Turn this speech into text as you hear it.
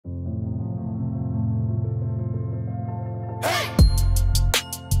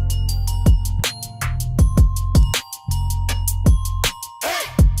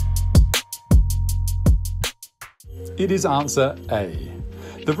It is answer A.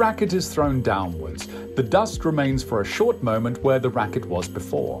 The racket is thrown downwards. The dust remains for a short moment where the racket was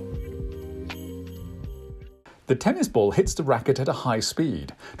before. The tennis ball hits the racket at a high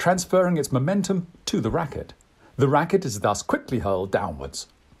speed, transferring its momentum to the racket. The racket is thus quickly hurled downwards.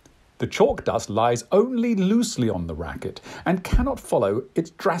 The chalk dust lies only loosely on the racket and cannot follow its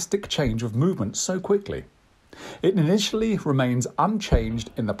drastic change of movement so quickly. It initially remains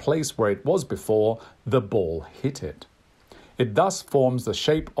unchanged in the place where it was before the ball hit it. It thus forms the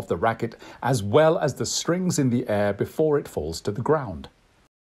shape of the racket as well as the strings in the air before it falls to the ground.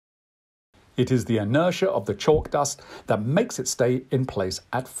 It is the inertia of the chalk dust that makes it stay in place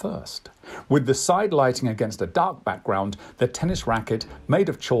at first. With the side lighting against a dark background, the tennis racket made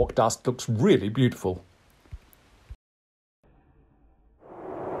of chalk dust looks really beautiful.